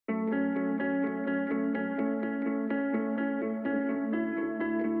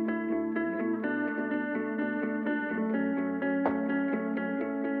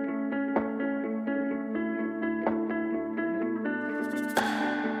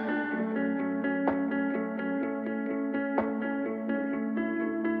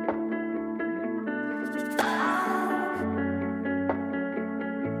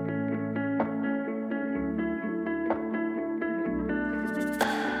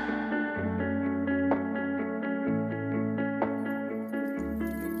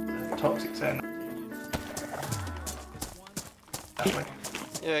toxic zone. That way.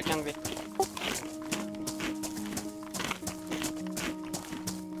 Yeah, it can be.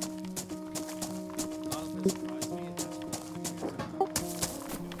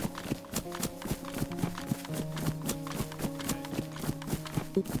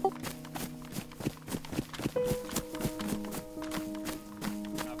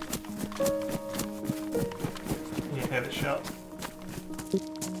 You hear the shot?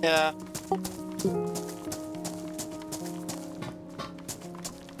 Yeah.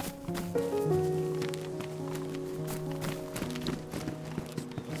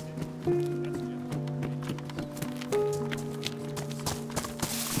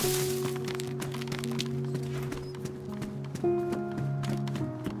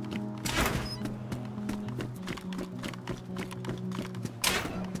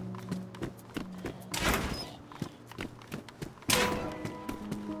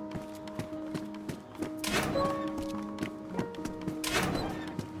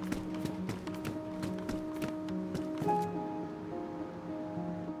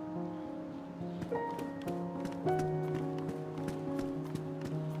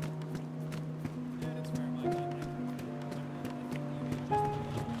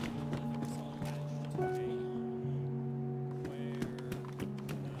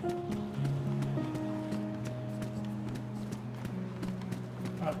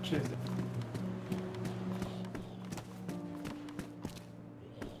 Oh, cheers.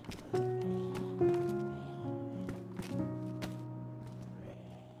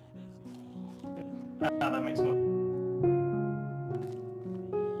 That makes more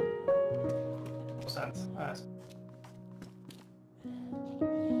sense.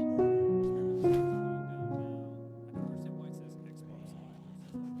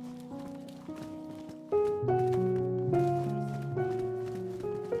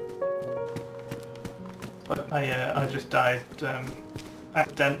 But I just died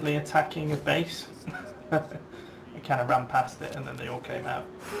accidentally attacking a base. I kind of ran past it and then they all came out.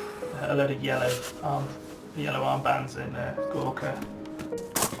 A load of yellow armbands in Gorka.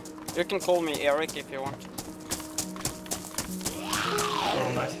 You can call me Eric if you want.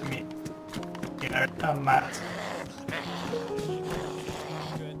 Oh, nice to meet you. I'm Matt.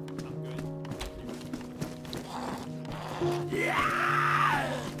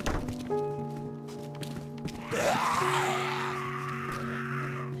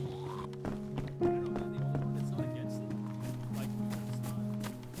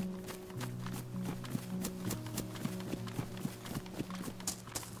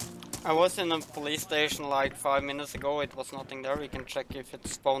 I was in a police station like 5 minutes ago, it was nothing there, we can check if it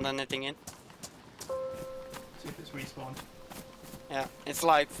spawned anything in. See if it's respawned. Yeah, it's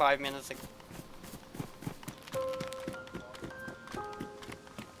like 5 minutes ago.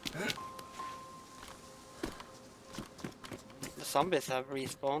 The zombies have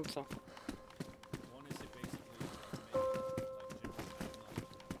respawned, so...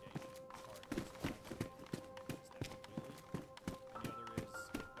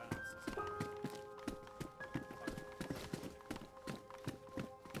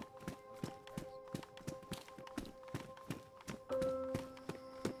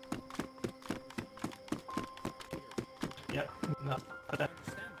 Yep, no, I don't.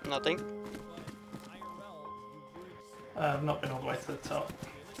 Nothing? I've not been all the way to the top.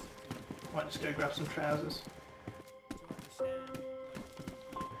 Might just go grab some trousers.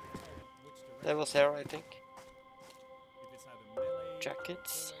 That was here, I think.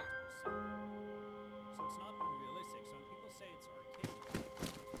 Jackets.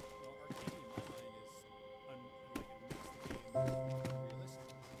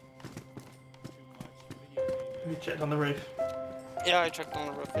 Have you checked on the roof? Yeah, I checked on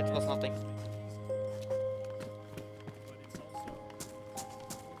the roof, it was nothing.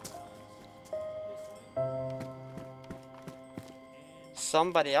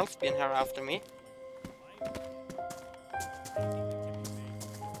 Somebody else been here after me.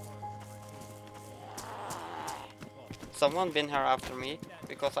 Someone been here after me,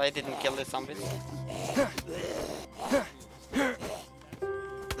 because I didn't kill the zombies.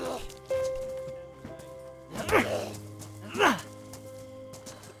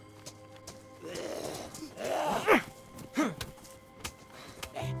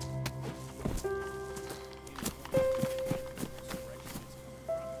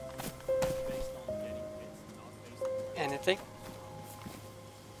 Anything?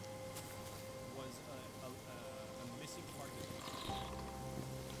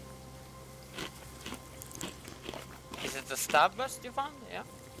 Is it the stab vest you found? Yeah.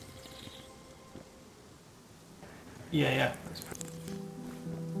 Yeah.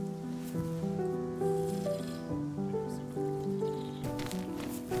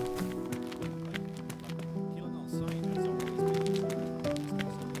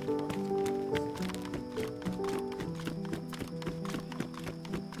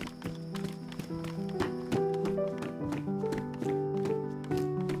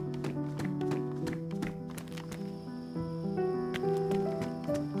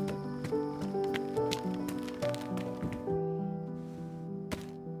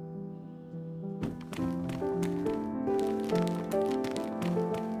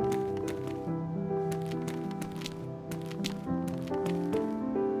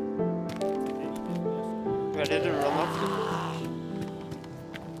 Where did it run off to?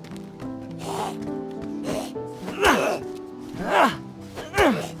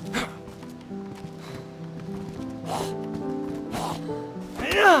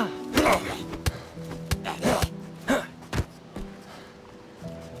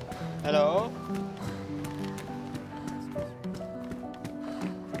 Hello?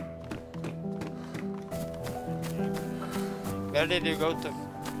 Where did you go to?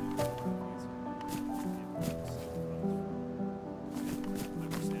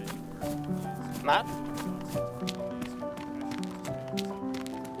 Matt?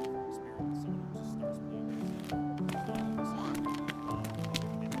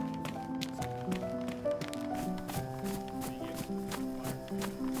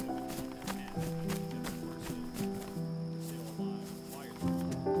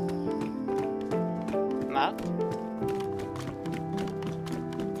 Matt?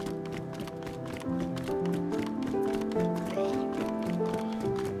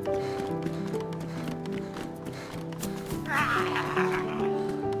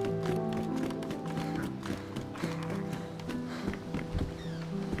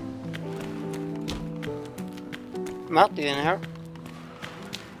 Matt, you in here?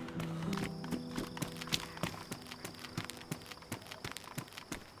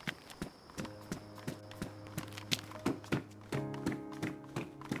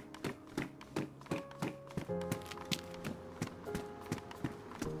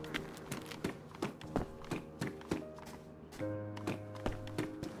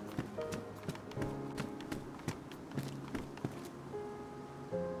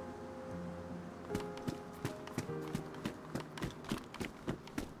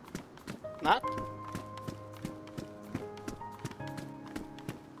 Matt?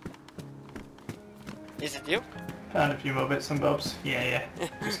 Is it you? Found a few more bits and bobs. Yeah.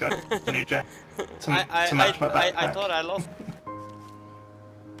 Just got a new jet to match my I backpack. thought I lost.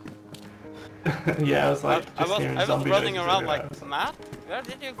 Yeah, I was like, I was zombie running noises around everywhere. like, Matt, where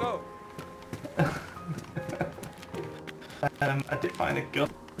did you go? I did find a gun.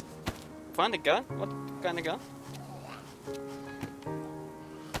 Find a gun? What kind of gun?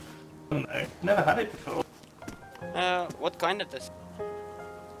 Oh no, never had it before. What kind is this?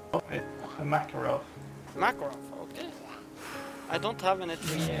 Oh, it's a Makarov. Makarov, okay. I don't have any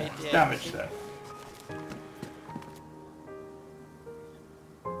 388. Damaged though.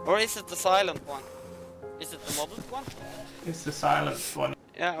 Or is it the silent one? Is it the modded one? It's the silenced one.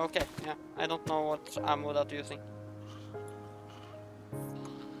 Yeah, okay, yeah. I don't know what ammo that you're using.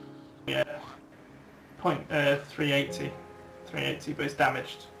 Yeah. 380. 380, but it's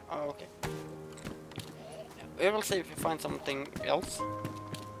damaged. Oh, okay. We will see if we find something else.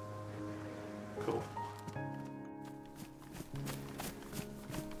 Cool.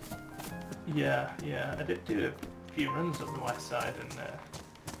 Yeah. I did do a few runs up the west side and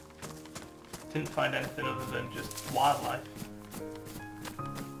didn't find anything other than just wildlife.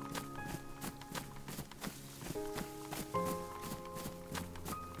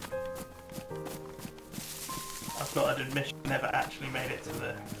 I've got an admission, never actually made it to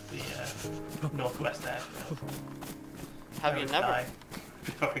the northwest airfield. Have you never? Die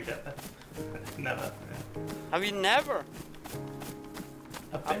before we get there. Never. Have you never?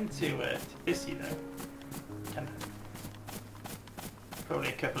 I've been to Tbilisi though. Kind of. Probably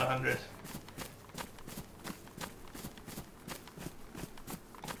a couple of hundred.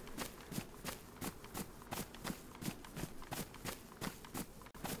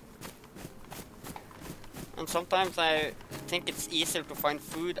 And sometimes I think it's easier to find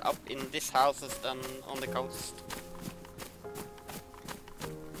food up in these houses than on the coast.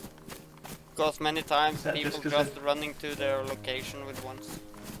 Because many times people just running to their location with ones.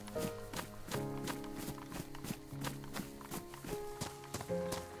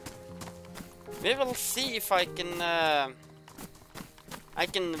 We will see if I can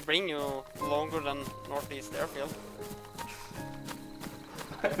bring you longer than Northeast Airfield.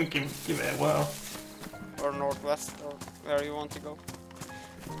 Give it a whirl. Or Northwest, or where you want to go.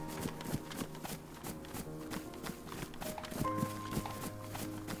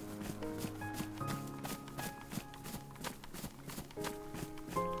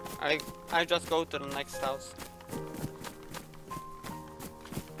 I just go to the next house.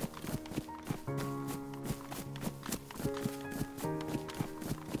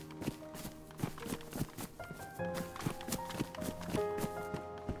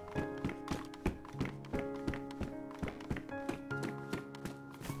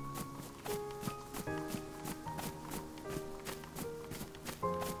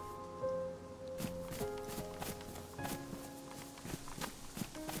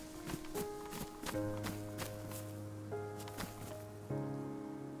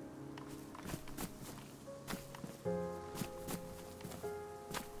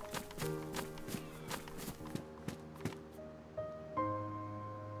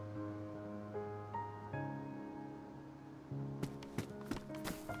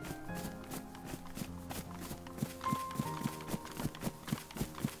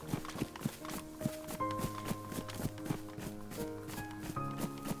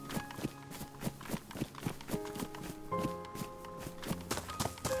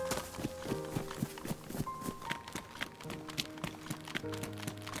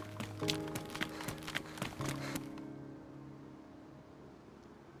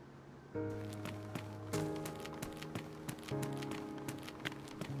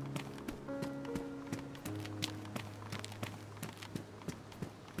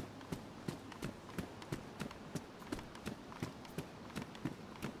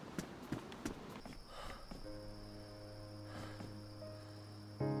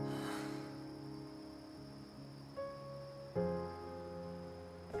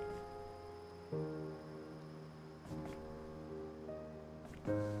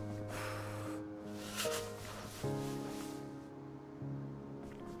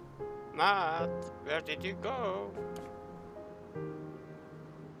 Matt, where did you go?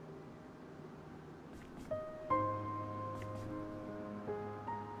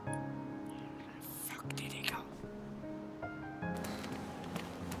 Fuck did he go?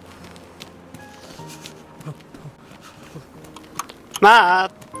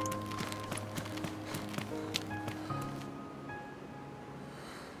 Matt!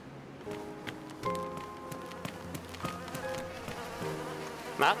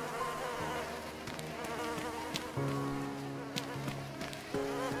 Matt?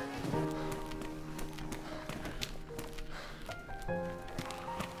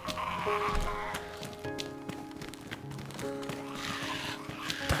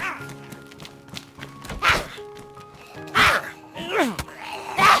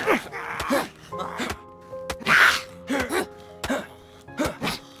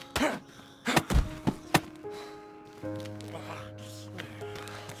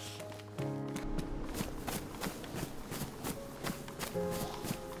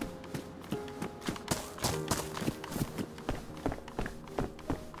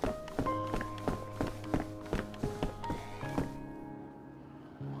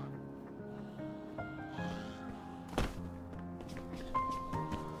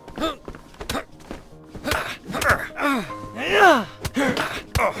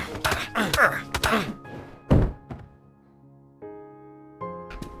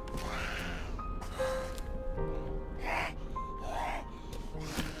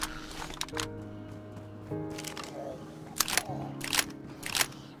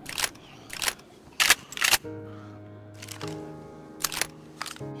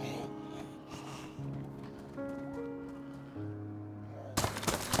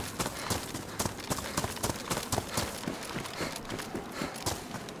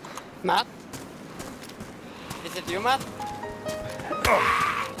 Matt? Is it you, Matt?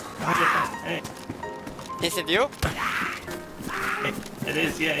 Hey. Is it you? It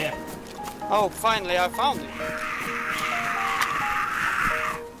is, yeah. Oh, finally I found you.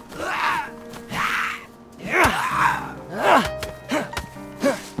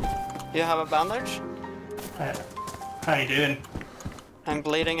 You have a bandage? How you doing? I'm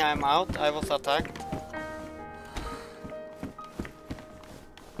bleeding, I'm out, I was attacked.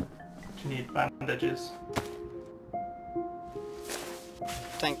 Do you need bandages?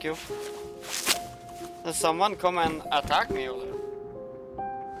 Thank you. Did someone come and attack me over there?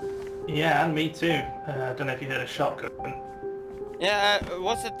 Yeah, and me too. I don't know if you heard a shotgun. Yeah,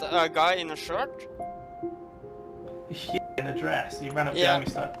 was it a guy in a shirt? Yeah, in a dress. He ran up Yeah. behind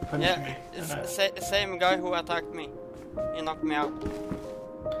me, started punching me. It's same guy who attacked me. He knocked me out.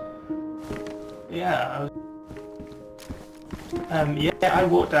 Yeah, I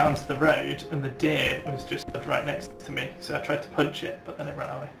walked down to the road and the deer was just right next to me, so I tried to punch it, but then it ran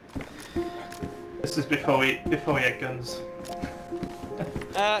away. This is before we had guns.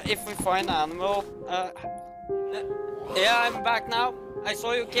 If we find an animal, yeah, I'm back now. I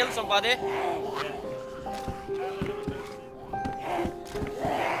saw you kill somebody.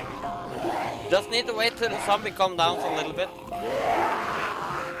 Just need to wait till the zombie calms down a little bit.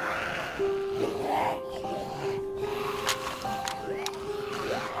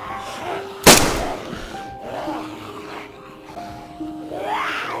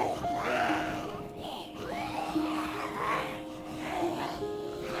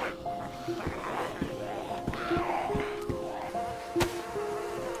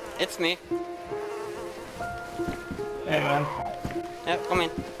 It's me. Hey man. Yeah, come in.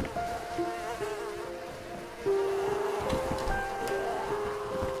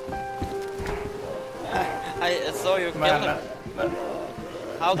 I saw you kill him.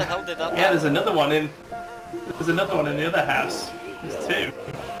 How the hell did that happen? Yeah, there's another one in the other house. There's two.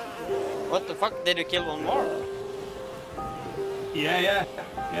 What the fuck? Did you kill one more? Yeah,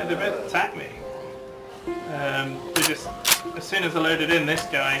 they both attacked me. They just, as soon as I loaded in, this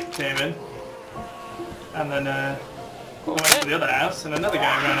guy came in. And then I went to the other house and another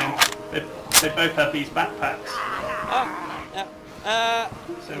guy ran in. They both have these backpacks. Oh, yeah.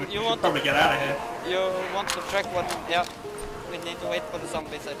 So we should probably get out of here. You want to check what... Yeah. We need to wait for the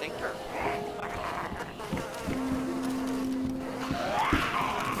zombies, I think.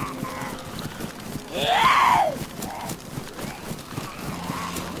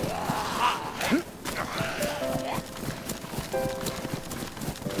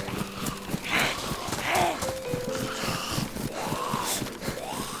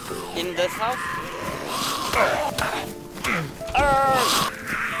 In this house?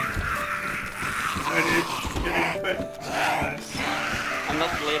 Nice. I'm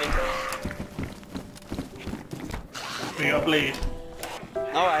not bleeding. We got bleed.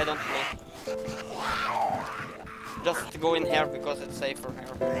 No, I don't bleed. Just go in here because it's safer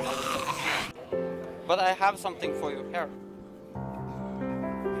here. But I have something for you here.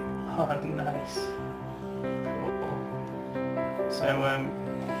 Oh, nice. Cool. So,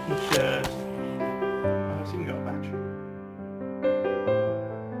 we should... Oh, it's even got a battery.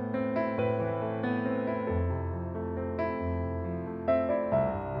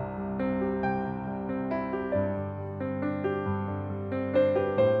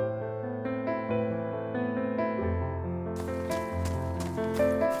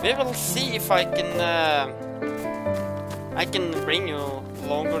 We will see if I can bring you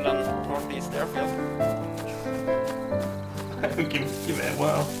longer than Northeast Airfield. give it a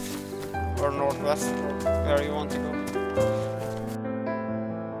whirl. Or Northwest, where you want to go.